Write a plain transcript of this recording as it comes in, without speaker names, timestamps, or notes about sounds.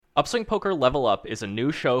Upswing Poker Level Up is a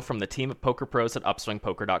new show from the team of poker pros at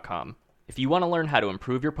upswingpoker.com. If you want to learn how to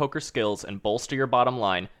improve your poker skills and bolster your bottom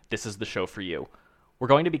line, this is the show for you. We're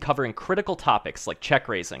going to be covering critical topics like check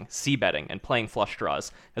raising, c-betting, and playing flush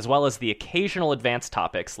draws, as well as the occasional advanced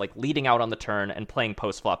topics like leading out on the turn and playing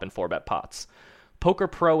post-flop and 4-bet pots. Poker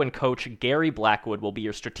pro and coach Gary Blackwood will be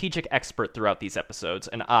your strategic expert throughout these episodes,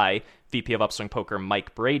 and I, VP of Upswing Poker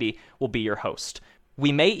Mike Brady, will be your host.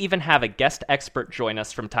 We may even have a guest expert join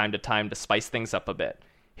us from time to time to spice things up a bit.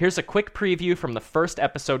 Here's a quick preview from the first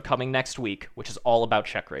episode coming next week, which is all about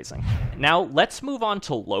check raising. Now, let's move on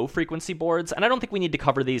to low frequency boards, and I don't think we need to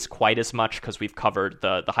cover these quite as much because we've covered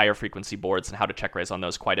the higher frequency boards and how to check raise on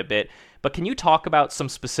those quite a bit. But can you talk about some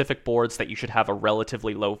specific boards that you should have a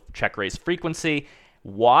relatively low check raise frequency,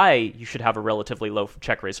 why you should have a relatively low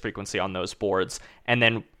check raise frequency on those boards, and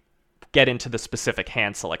then get into the specific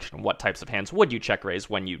hand selection? What types of hands would you check raise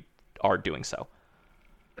when you are doing so?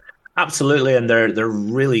 Absolutely, and they're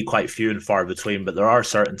really quite few and far between, but there are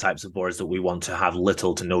certain types of boards that we want to have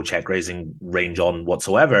little to no check raising range on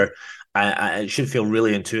whatsoever. It should feel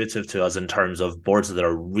really intuitive to us in terms of boards that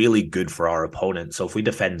are really good for our opponent. So if we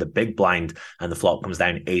defend the big blind and the flop comes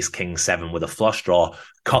down ace, king, seven with a flush draw,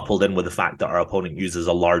 coupled in with the fact that our opponent uses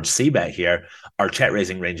a large c-bet here, our check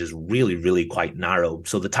raising range is really, really quite narrow.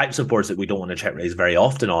 So the types of boards that we don't want to check raise very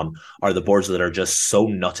often on are the boards that are just so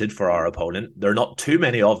nutted for our opponent. There are not too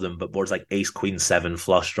many of them, but boards like ace, queen, seven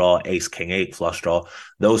flush draw, ace, king, eight flush draw,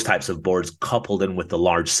 those types of boards coupled in with the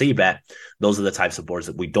large c-bet, those are the types of boards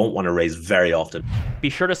that we don't want to raise very often.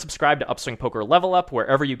 Be sure to subscribe to Upswing Poker Level Up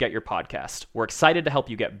wherever you get your podcast. We're excited to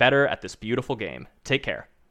help you get better at this beautiful game. Take care.